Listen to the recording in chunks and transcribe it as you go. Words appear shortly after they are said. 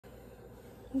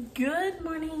Good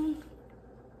morning.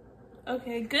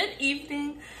 Okay, good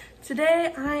evening.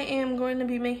 Today I am going to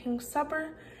be making supper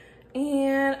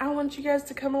and I want you guys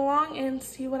to come along and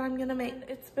see what I'm gonna make.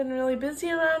 It's been really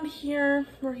busy around here,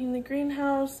 working the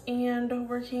greenhouse and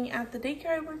working at the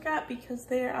daycare I work at because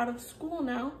they're out of school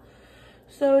now.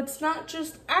 So it's not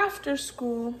just after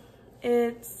school,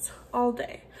 it's all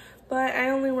day. But I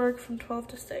only work from 12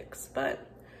 to 6, but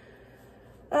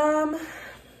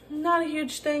not a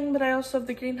huge thing, but I also have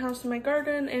the greenhouse in my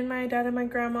garden, and my dad and my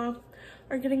grandma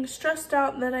are getting stressed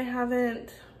out that I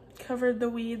haven't covered the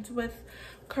weeds with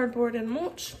cardboard and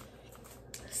mulch.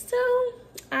 So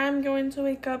I'm going to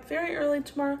wake up very early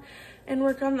tomorrow and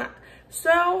work on that.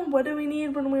 So what do we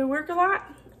need when we work a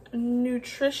lot?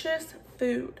 Nutritious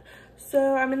food.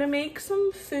 So I'm gonna make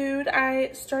some food.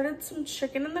 I started some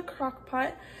chicken in the crock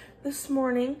pot this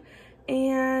morning,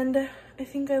 and I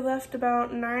think I left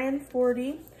about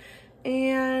 9:40,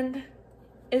 and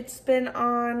it's been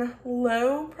on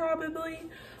low probably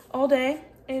all day.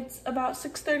 It's about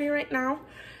 6:30 right now,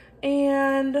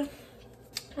 and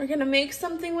we're gonna make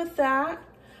something with that.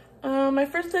 My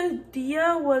first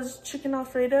idea was chicken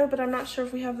Alfredo, but I'm not sure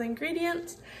if we have the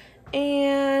ingredients.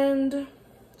 And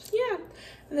yeah,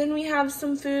 and then we have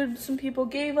some food some people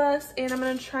gave us, and I'm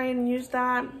gonna try and use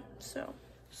that.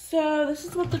 So this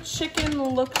is what the chicken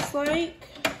looks like.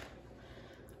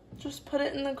 Just put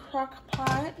it in the crock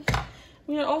pot.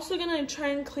 We are also gonna try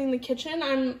and clean the kitchen.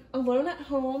 I'm alone at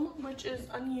home, which is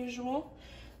unusual,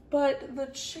 but the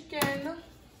chicken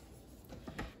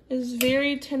is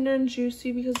very tender and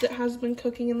juicy because it has been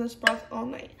cooking in this broth all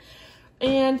night.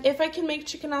 And if I can make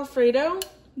chicken Alfredo,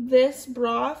 this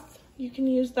broth, you can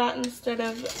use that instead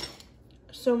of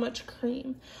so much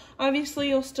cream. Obviously,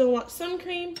 you'll still want some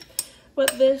cream,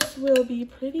 but this will be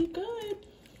pretty good.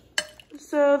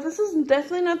 So this is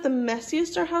definitely not the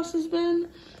messiest our house has been,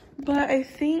 but I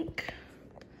think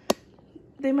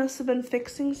they must have been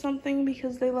fixing something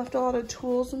because they left a lot of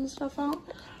tools and stuff out.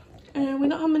 And we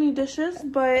don't have many dishes,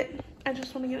 but I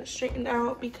just want to get it straightened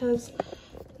out because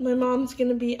my mom's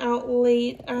gonna be out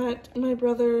late at my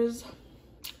brother's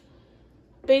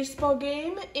baseball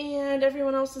game, and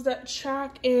everyone else is at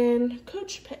track and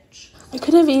coach pitch. I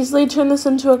could have easily turned this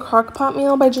into a crock pot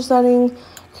meal by just adding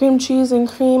cream cheese and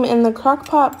cream in the crock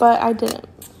pot, but I didn't.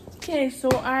 Okay, so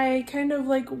I kind of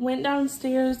like went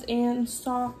downstairs and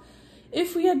saw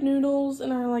if we had noodles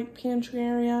in our like pantry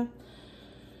area.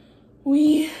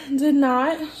 We did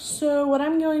not, so what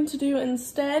I'm going to do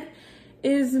instead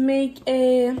is make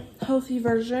a healthy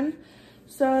version.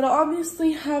 So it'll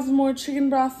obviously have more chicken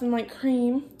broth and like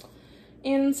cream.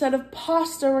 And instead of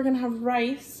pasta, we're gonna have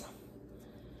rice.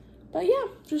 But yeah,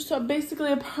 just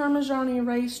basically a Parmesan-y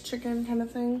rice chicken kind of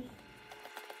thing.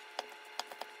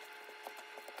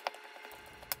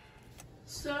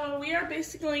 So we are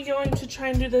basically going to try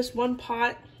and do this one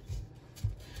pot.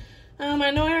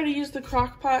 I know I already used the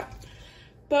crock pot,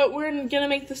 but we're gonna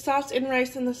make the sauce and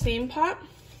rice in the same pot.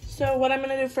 So what I'm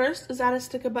gonna do first is add a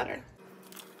stick of butter.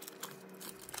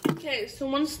 Okay, so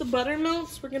once the butter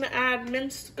melts, we're gonna add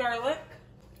minced garlic,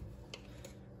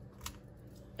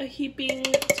 a heaping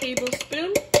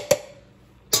tablespoon.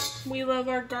 We love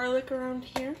our garlic around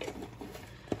here.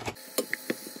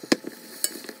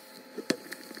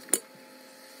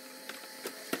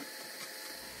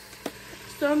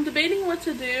 So I'm debating what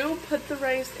to do, put the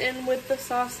rice in with the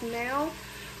sauce now,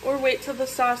 or wait till the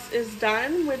sauce is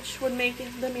done, which would make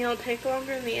the meal take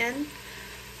longer in the end.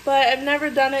 But I've never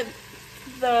done it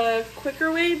the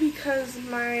quicker way because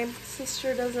my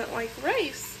sister doesn't like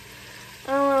rice.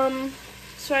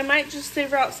 So I might just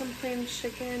savor out some plain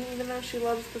chicken, even though she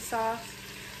loves the sauce.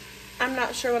 I'm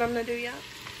not sure what I'm gonna do yet.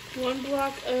 1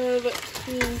 block of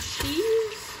cream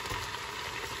cheese.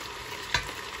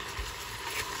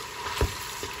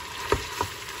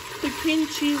 The cream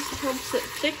cheese helps it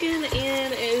thicken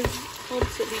and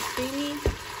helps it be creamy.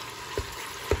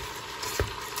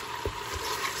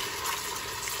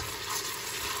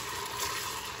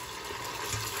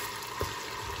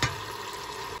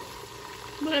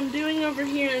 What I'm doing over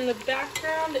here in the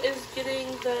background is getting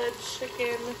the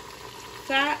chicken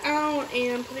fat out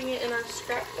and putting it in our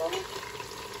scrap bowl.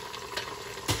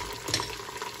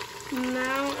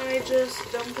 Now I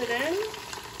just dump it in.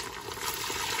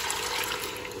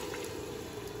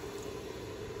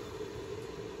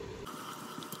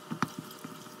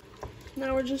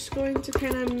 Now we're just going to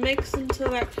kind of mix until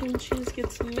that cream cheese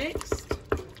gets mixed.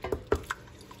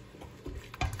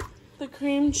 The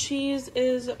cream cheese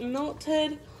is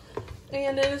melted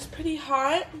and it is pretty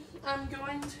hot. I'm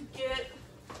going to get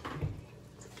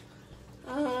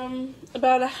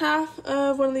about a half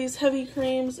of one of these heavy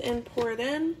creams and pour it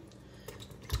in.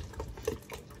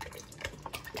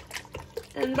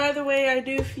 And by the way, I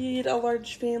do feed a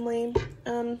large family.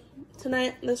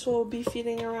 Tonight, this will be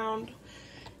feeding around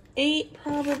 8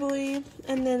 probably,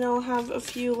 and then I'll have a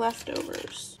few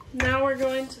leftovers. Now we're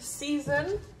going to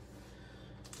season.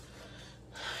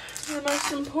 The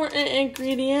most important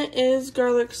ingredient is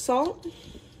garlic salt.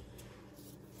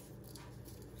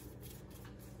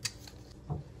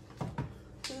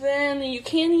 Then you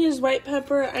can use white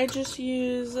pepper. I just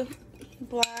use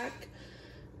black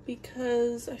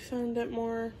because I found it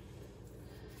more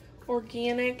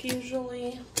organic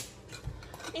usually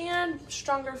and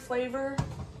stronger flavor.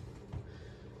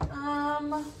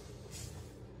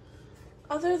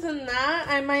 Other than that,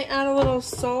 I might add a little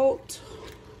salt.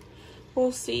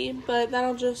 We'll see, but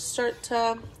that'll just start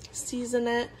to season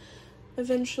it.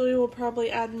 Eventually we'll probably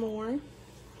add more.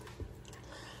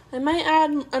 I might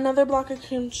add another block of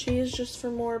cream cheese just for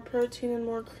more protein and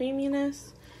more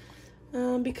creaminess,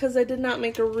 because I did not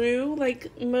make a roux.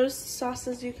 Like most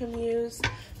sauces, you can use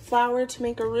flour to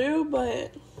make a roux,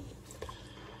 but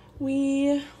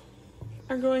we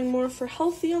are going more for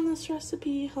healthy on this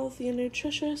recipe, healthy and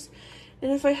nutritious.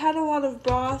 And if I had a lot of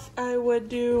broth, I would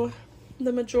do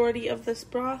the majority of this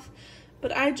broth,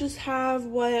 but I just have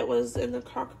what was in the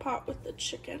crock pot with the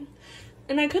chicken.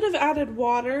 And I could have added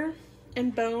water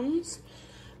and bones,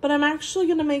 but I'm actually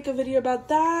going to make a video about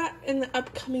that in the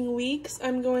upcoming weeks.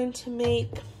 I'm going to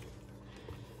make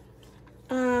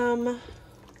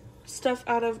stuff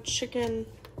out of chicken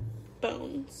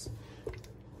bones.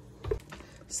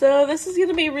 So this is going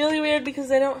to be really weird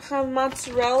because I don't have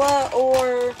mozzarella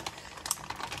or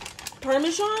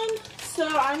Parmesan, so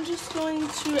I'm just going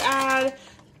to add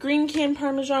green canned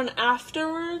Parmesan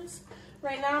afterwards.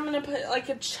 Right now I'm going to put like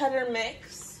a cheddar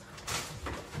mix.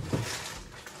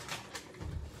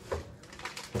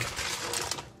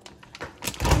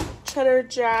 Cheddar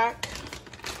jack.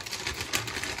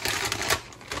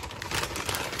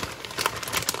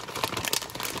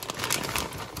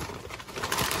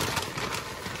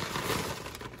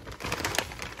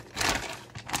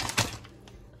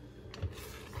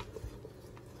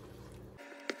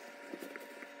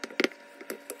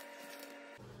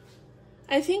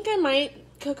 I think I might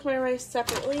cook my rice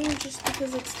separately just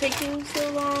because it's taking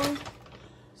so long.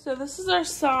 So this is our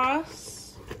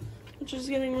sauce, which is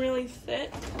getting really thick.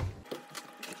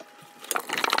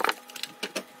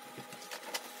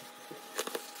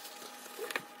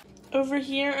 Over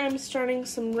here, I'm starting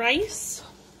some rice.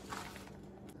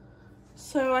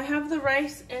 So I have the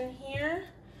rice in here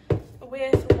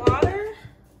with water,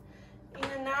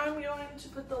 and now I'm going to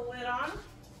put the lid on.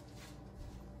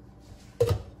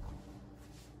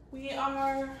 We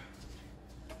are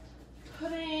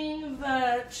putting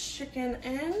the chicken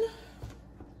in.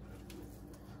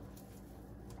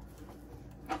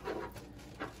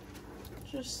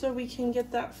 Just so we can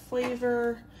get that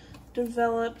flavor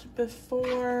developed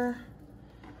before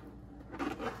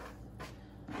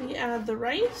we add the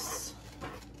rice,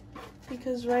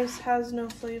 because rice has no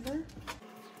flavor.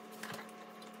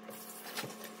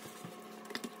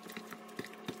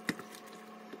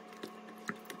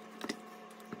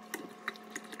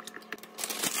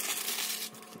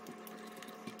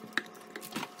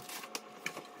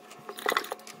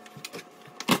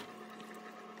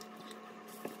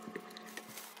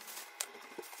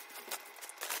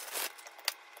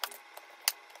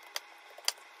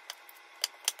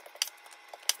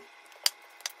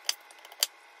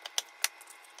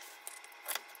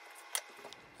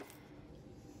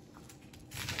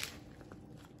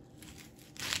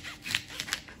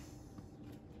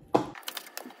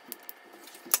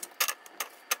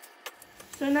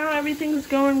 So now everything's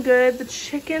going good. The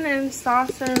chicken and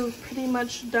sauce are pretty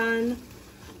much done.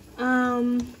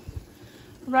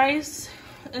 Rice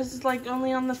is like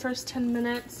only on the first 10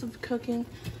 minutes of cooking.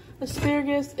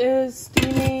 Asparagus is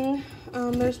steaming.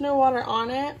 There's no water on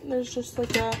it. There's just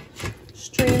like a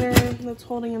strainer that's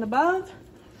holding it above.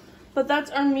 But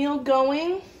that's our meal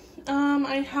going.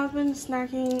 I have been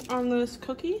snacking on this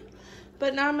cookie,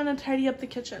 but now I'm gonna tidy up the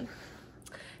kitchen.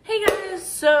 Hey guys,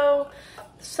 so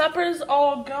supper's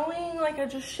all going like I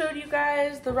just showed you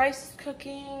guys. The rice is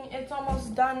cooking. It's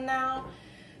almost done now.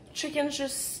 Chicken's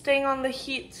just staying on the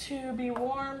heat to be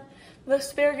warm. The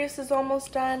asparagus is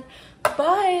almost done,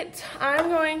 but I'm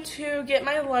going to get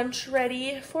my lunch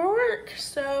ready for work.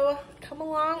 So come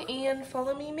along and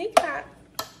follow me make that.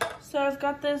 So I've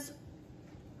got this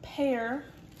pear.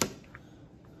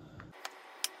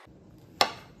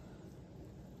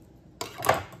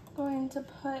 Going to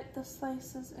put the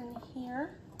slices in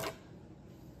here.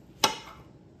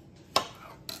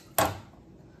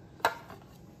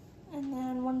 And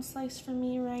then one slice for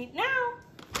me right now.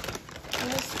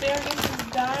 And the asparagus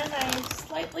is done. I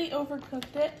slightly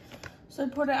overcooked it, so I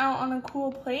put it out on a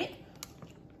cool plate.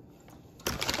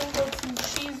 Sprinkled some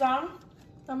cheese on.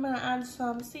 I'm gonna add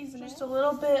some seasoning. Just a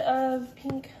little bit of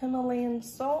pink Himalayan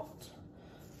salt,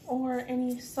 or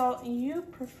any salt you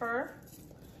prefer.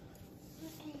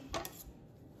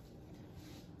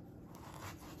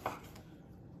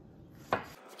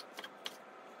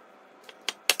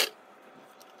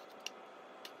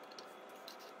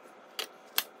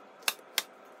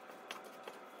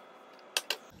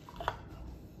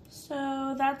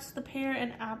 So that's the pear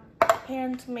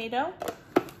and tomato.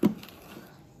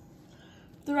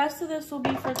 The rest of this will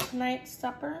be for tonight's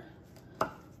supper.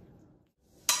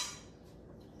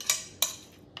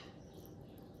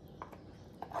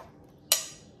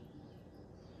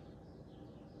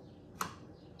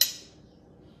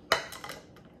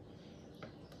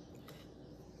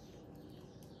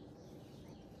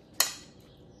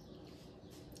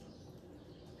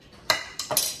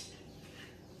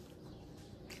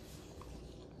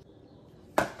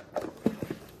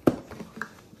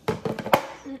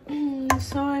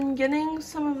 So I'm getting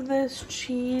some of this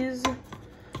cheese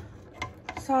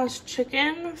sauce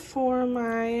chicken for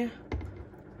my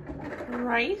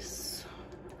rice.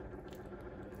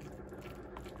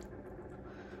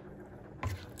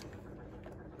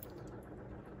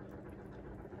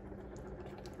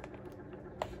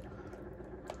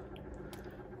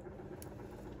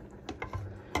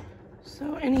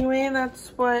 So anyway, that's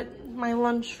what my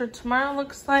lunch for tomorrow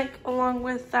looks like, along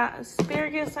with that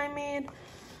asparagus I made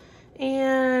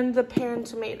and the pear and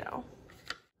tomato.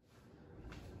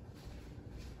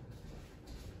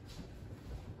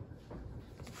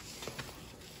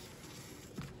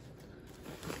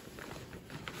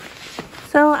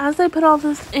 So as I put all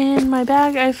this in my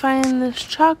bag, I find this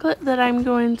chocolate that I'm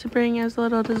going to bring as a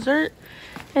little dessert.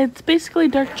 It's basically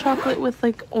dark chocolate with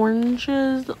like orange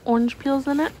peels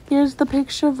in it. Here's the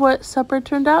picture of what supper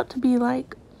turned out to be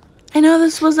like. I know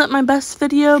this wasn't my best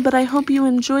video, but I hope you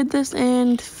enjoyed this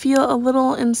and feel a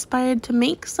little inspired to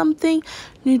make something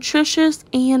nutritious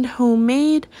and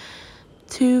homemade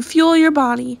to fuel your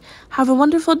body. Have a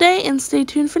wonderful day and stay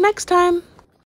tuned for next time.